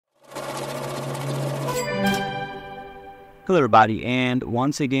Hello everybody, and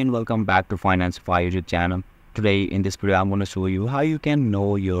once again welcome back to Financify YouTube channel. Today in this video I'm going to show you how you can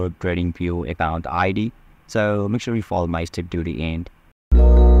know your Tradingview account ID. So make sure you follow my step to the end.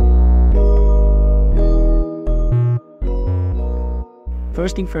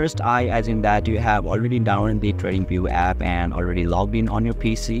 First thing first, I assume that you have already downloaded the Tradingview app and already logged in on your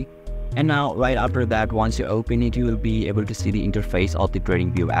PC. And now right after that, once you open it, you will be able to see the interface of the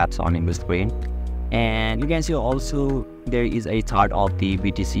Tradingview apps on your screen. And you can see also there is a chart of the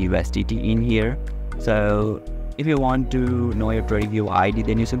BTC USDT in here. So if you want to know your Tradingview ID,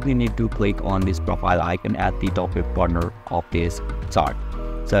 then you simply need to click on this profile icon at the top left corner of this chart.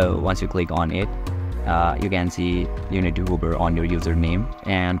 So once you click on it, you can see you need to hover on your username,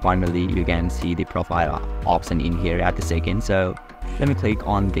 and finally you can see the profile option in here at the second. So let me click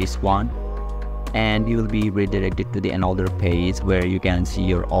on this one, and you will be redirected to the another page where you can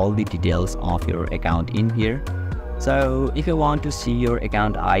see all the details of your account in here. So if you want to see your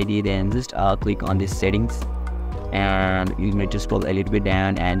account ID, then just click on this settings, and you need to scroll a little bit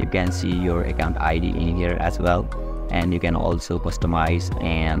down and you can see your account ID in here as well. And you can also customize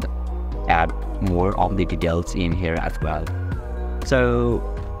and add more of the details in here as well. So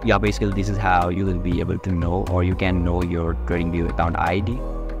yeah, basically this is how you will be able to know, or you can know your Tradingview account ID.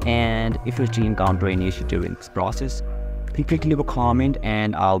 And if you still encounter any issue during this process, please leave a comment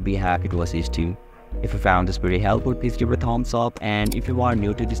and I'll be happy to assist you. If you found this very helpful, please give it a thumbs up, and if you are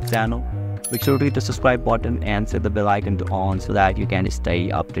new to this channel, make sure to hit the subscribe button and set the bell icon to on so that you can stay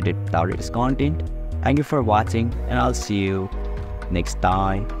up to date with our latest content. Thank you for watching, and I'll see you next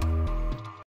time.